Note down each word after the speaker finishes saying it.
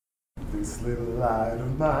This little light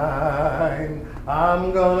of mine,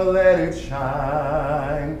 I'm gonna let it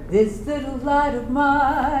shine. This little light of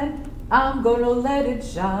mine, I'm gonna let it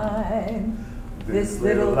shine. This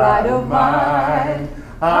little light of mine,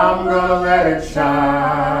 I'm gonna let it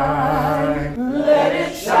shine. Let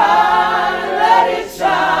it shine, let it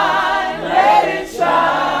shine, let it shine.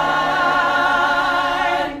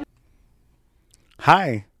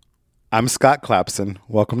 Hi, I'm Scott Clapson.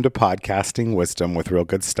 Welcome to Podcasting Wisdom with Real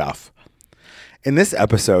Good Stuff. In this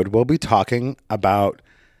episode, we'll be talking about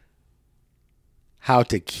how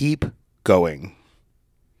to keep going.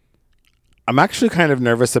 I'm actually kind of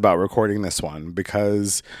nervous about recording this one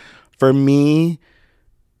because for me,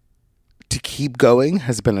 to keep going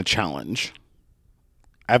has been a challenge.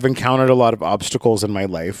 I've encountered a lot of obstacles in my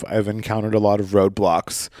life. I've encountered a lot of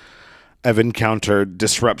roadblocks. I've encountered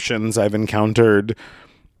disruptions. I've encountered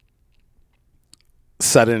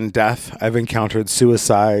sudden death. I've encountered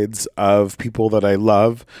suicides of people that I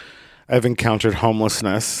love. I've encountered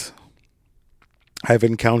homelessness. I've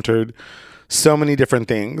encountered so many different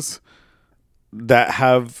things that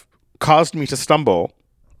have caused me to stumble.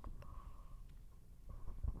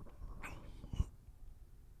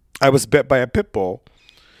 I was bit by a pit bull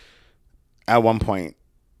at one point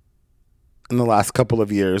in the last couple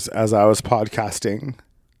of years as I was podcasting.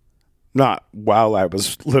 Not while I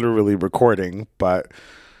was literally recording, but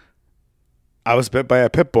I was bit by a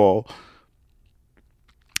pit bull.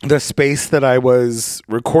 The space that I was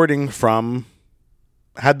recording from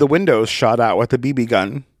had the windows shot out with a BB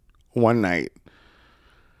gun one night.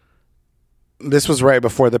 This was right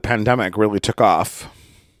before the pandemic really took off.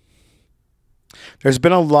 There's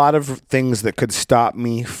been a lot of things that could stop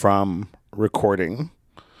me from recording.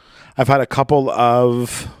 I've had a couple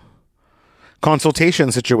of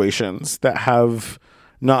consultation situations that have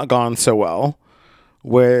not gone so well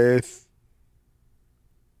with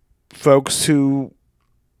folks who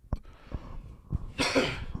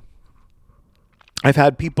I've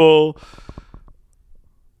had people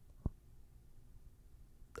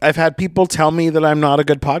tell me that I'm not a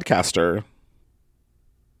good podcaster.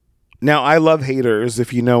 Now, I love haters.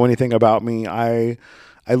 If you know anything about me, I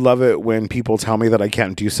love it when people tell me that I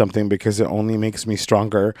can't do something because it only makes me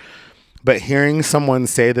stronger. But hearing someone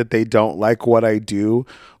say that they don't like what I do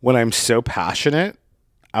when I'm so passionate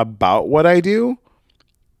about what I do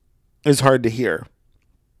is hard to hear.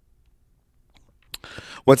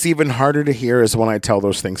 What's even harder to hear is when I tell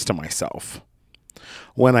those things to myself.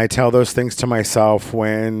 When I tell those things to myself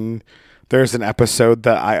when there's an episode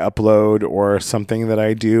that I upload or something that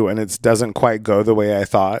I do and it doesn't quite go the way I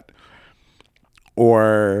thought,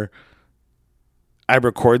 or I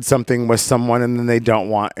record something with someone and then they don't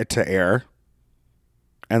want it to air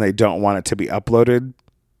and they don't want it to be uploaded.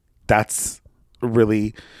 That's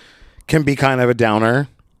really can be kind of a downer.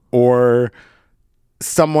 Or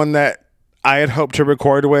someone that I had hoped to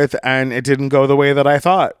record with and it didn't go the way that I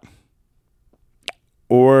thought.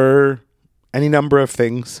 Or any number of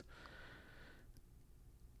things.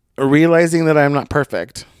 Realizing that I'm not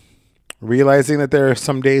perfect. Realizing that there are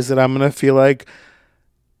some days that I'm going to feel like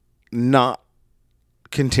not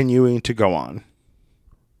continuing to go on.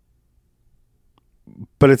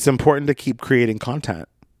 But it's important to keep creating content.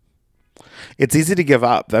 It's easy to give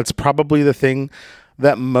up. That's probably the thing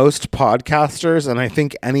that most podcasters, and I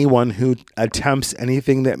think anyone who attempts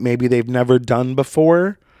anything that maybe they've never done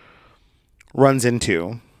before, runs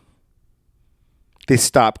into. They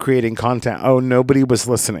stop creating content. Oh, nobody was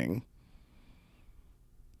listening.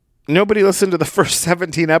 Nobody listened to the first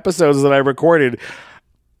 17 episodes that I recorded.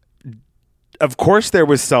 Of course there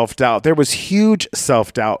was self-doubt. There was huge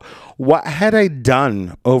self-doubt. What had I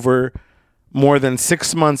done over more than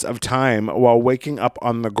 6 months of time while waking up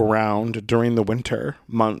on the ground during the winter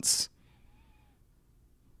months?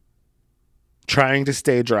 Trying to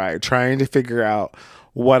stay dry, trying to figure out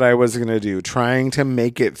what I was going to do, trying to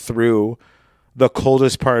make it through the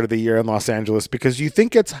coldest part of the year in Los Angeles, because you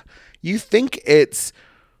think it's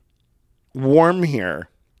warm here.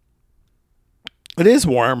 It is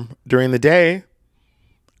warm during the day.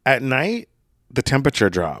 At night, the temperature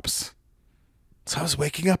drops. So I was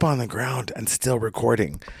waking up on the ground and still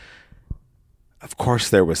recording. Of course,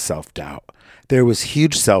 there was self-doubt. There was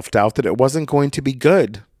huge self-doubt that it wasn't going to be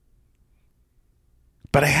good.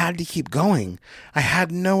 But I had to keep going. I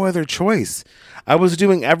had no other choice. I was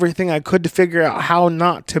doing everything I could to figure out how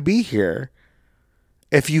not to be here.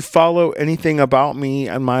 If you follow anything about me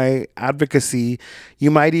and my advocacy,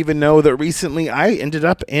 you might even know that recently I ended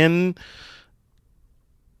up in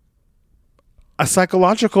a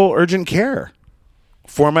psychological urgent care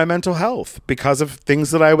for my mental health because of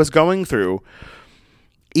things that I was going through.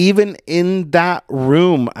 Even in that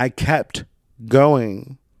room, I kept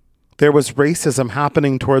going. There was racism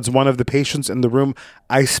happening towards one of the patients in the room.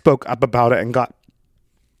 I spoke up about it and got...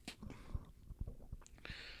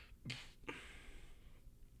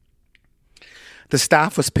 The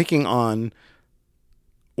staff was picking on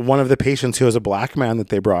one of the patients who was a black man that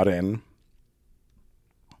they brought in.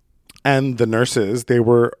 And the nurses,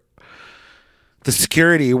 the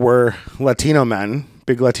security were Latino men,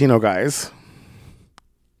 big Latino guys.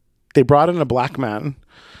 They brought in a black man.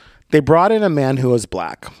 They brought in a man who was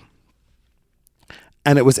black.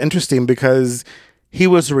 And it was interesting because he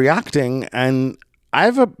was reacting, and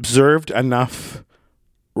I've observed enough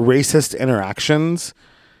racist interactions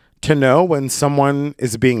to know when someone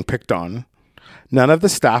is being picked on. None of the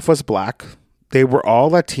staff was black. They were all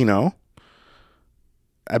Latino.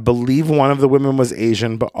 I believe one of the women was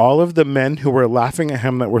Asian, but all of the men who were laughing at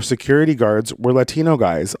him that were security guards were Latino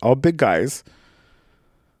guys, all big guys.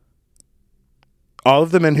 All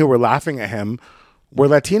of the men who were laughing at him were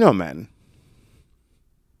Latino men.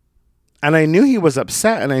 And I knew he was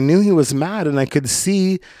upset, and I knew he was mad, and I could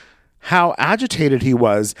see how agitated he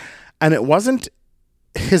was. And it wasn't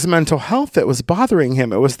his mental health that was bothering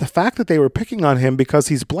him. It was the fact that they were picking on him because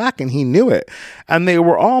he's black, and he knew it. And they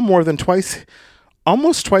were all more than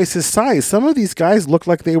almost twice his size. Some of these guys looked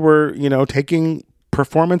like they were, taking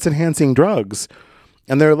performance enhancing drugs,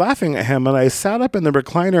 and they're laughing at him. And I sat up in the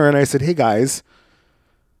recliner and I said, "Hey guys,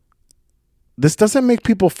 this doesn't make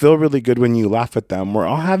people feel really good when you laugh at them. We're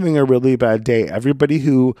all having a really bad day. Everybody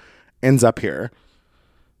who ends up here,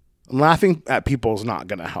 laughing at people is not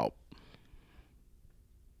going to help."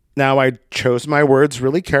 Now, I chose my words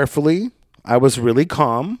really carefully. I was really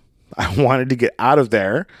calm. I wanted to get out of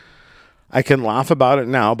there. I can laugh about it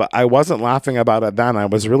now, but I wasn't laughing about it then. I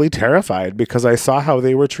was really terrified because I saw how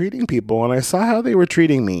they were treating people, and I saw how they were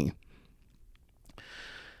treating me.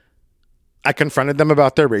 I confronted them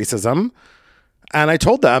about their racism, and I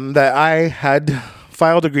told them that I had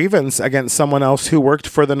filed a grievance against someone else who worked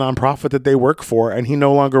for the nonprofit that they work for, and he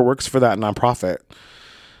no longer works for that nonprofit.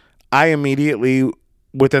 I immediately,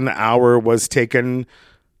 within the hour, was taken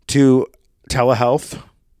to telehealth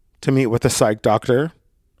to meet with a psych doctor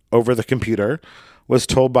over the computer, was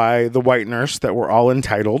told by the white nurse that we're all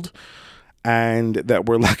entitled and that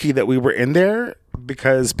we're lucky that we were in there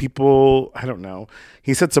because people, I don't know,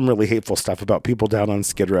 he said some really hateful stuff about people down on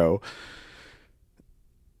Skid Row.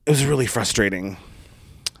 It was really frustrating.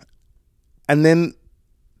 And then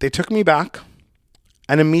they took me back,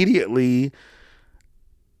 and immediately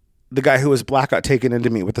the guy who was black got taken in to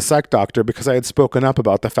meet with the psych doctor because I had spoken up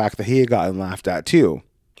about the fact that he had gotten laughed at too,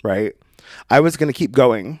 right? I was going to keep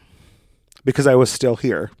going because I was still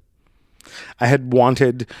here. I had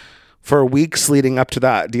wanted for weeks leading up to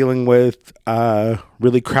that, dealing with a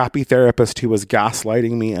really crappy therapist who was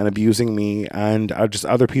gaslighting me and abusing me, and just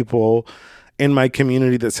other people in my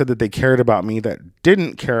community that said that they cared about me that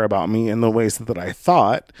didn't care about me in the ways that I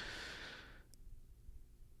thought.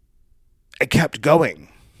 I kept going.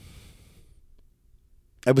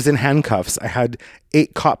 I was in handcuffs. I had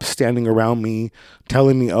 8 cops standing around me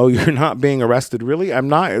telling me, "Oh, you're not being arrested." Really? I'm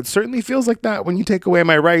not. It certainly feels like that when you take away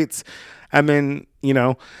my rights and then,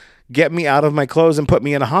 get me out of my clothes and put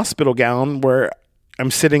me in a hospital gown where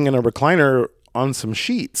I'm sitting in a recliner on some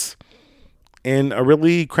sheets in a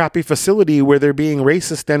really crappy facility where they're being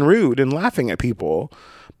racist and rude and laughing at people,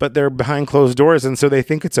 but they're behind closed doors, and so they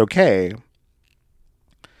think it's okay.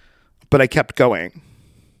 But I kept going.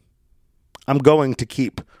 I'm going to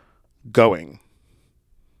keep going.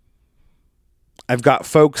 I've got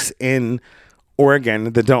folks in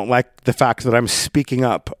Oregon that don't like the fact that I'm speaking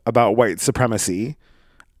up about white supremacy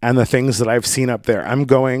and the things that I've seen up there. I'm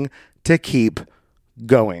going to keep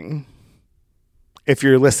going. If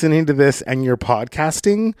you're listening to this and you're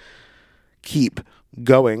podcasting, keep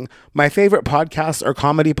going. My favorite podcasts are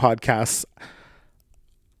comedy podcasts.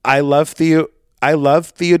 I love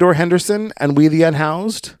Theodore Henderson and We the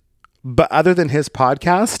Unhoused. But other than his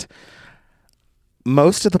podcast,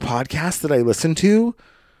 most of the podcasts that I listen to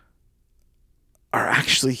are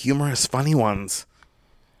actually humorous, funny ones.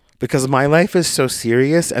 Because my life is so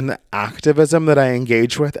serious, and the activism that I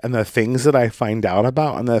engage with and the things that I find out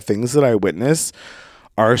about and the things that I witness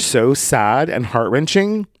are so sad and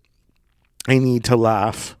heart-wrenching. I need to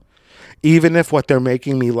laugh. Even if what they're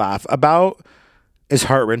making me laugh about is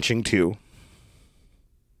heart-wrenching too.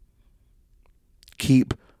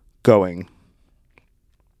 Keep going.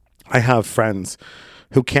 I have friends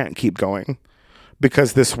who can't keep going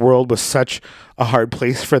because this world was such a hard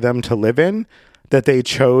place for them to live in that they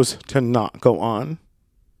chose to not go on.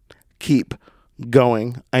 Keep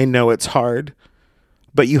going. I know it's hard,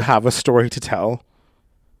 but you have a story to tell.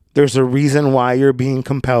 There's a reason why you're being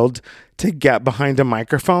compelled to get behind a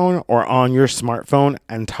microphone or on your smartphone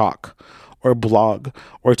and talk or blog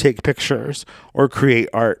or take pictures or create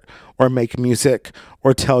art or make music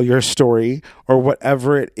or tell your story or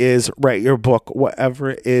whatever it is, write your book, whatever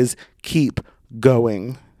it is, keep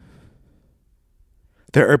going.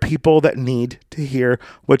 There are people that need to hear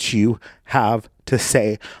what you have to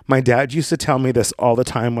say. My dad used to tell me this all the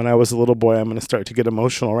time when I was a little boy. I'm going to start to get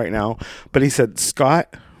emotional right now. But he said,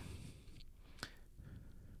 Scott,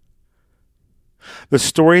 the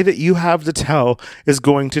story that you have to tell is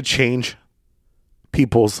going to change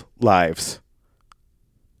people's lives.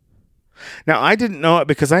 Now, I didn't know it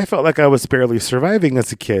because I felt like I was barely surviving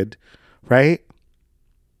as a kid, right?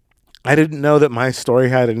 I didn't know that my story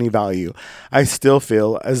had any value. I still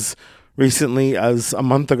feel, as recently as a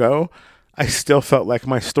month ago, I still felt like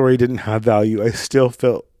my story didn't have value. I still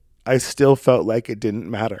felt like it didn't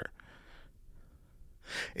matter.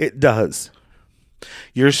 It does.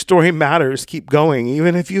 Your story matters. Keep going.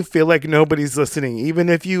 Even if you feel like nobody's listening, even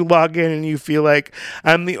if you log in and you feel like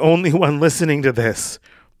I'm the only one listening to this,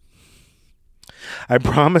 I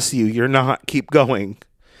promise you, you're not. Keep going.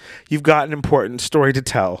 You've got an important story to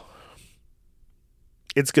tell.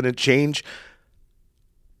 It's going to change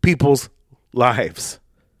people's lives.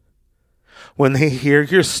 When they hear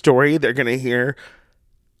your story, they're going to hear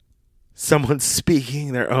someone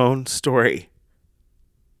speaking their own story.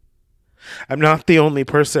 I'm not the only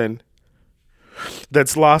person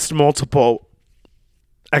that's lost multiple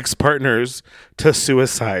ex-partners to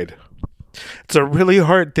suicide. It's a really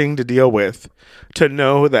hard thing to deal with, to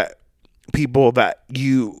know that people that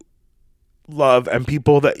you love and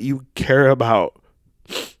people that you care about,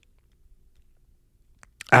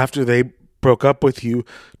 after they broke up with you,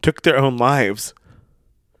 took their own lives.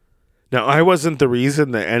 Now, I wasn't the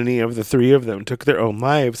reason that any of the three of them took their own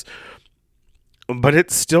lives, but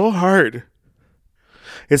it's still hard.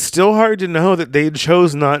 It's still hard to know that they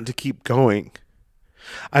chose not to keep going.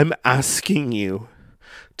 I'm asking you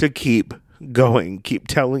to keep going. Keep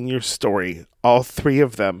telling your story. All three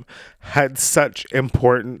of them had such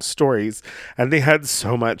important stories, and they had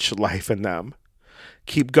so much life in them.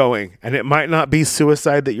 Keep going. And it might not be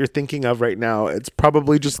suicide that you're thinking of right now. It's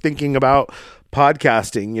probably just thinking about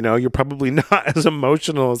podcasting. You know, you're probably not as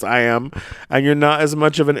emotional as I am, and you're not as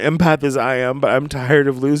much of an empath as I am, but I'm tired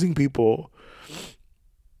of losing people.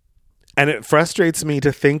 And it frustrates me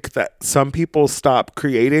to think that some people stop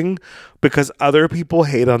creating because other people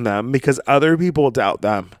hate on them, because other people doubt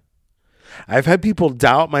them. I've had people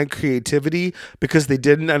doubt my creativity because they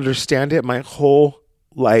didn't understand it my whole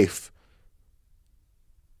life.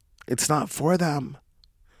 It's not for them.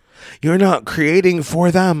 You're not creating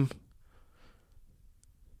for them.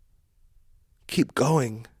 Keep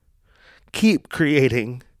going. Keep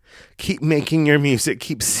creating. Keep making your music.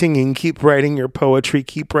 Keep singing. Keep writing your poetry.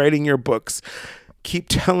 Keep writing your books. Keep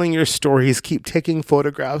telling your stories. Keep taking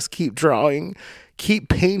photographs. Keep drawing. Keep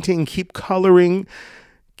painting. Keep coloring.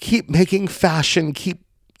 Keep making fashion. Keep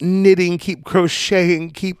knitting. Keep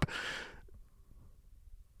crocheting. Keep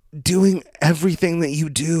doing everything that you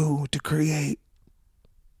do to create.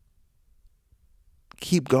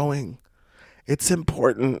 Keep going. It's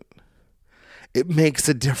important. It makes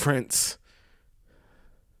a difference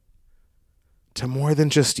to more than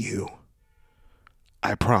just you.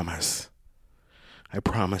 I promise. I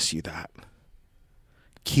promise you that.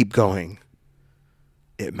 Keep going.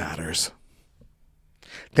 It matters.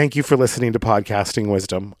 Thank you for listening to Podcasting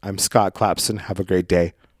Wisdom. I'm Scott Clapson. Have a great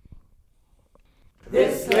day.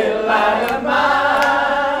 This little light of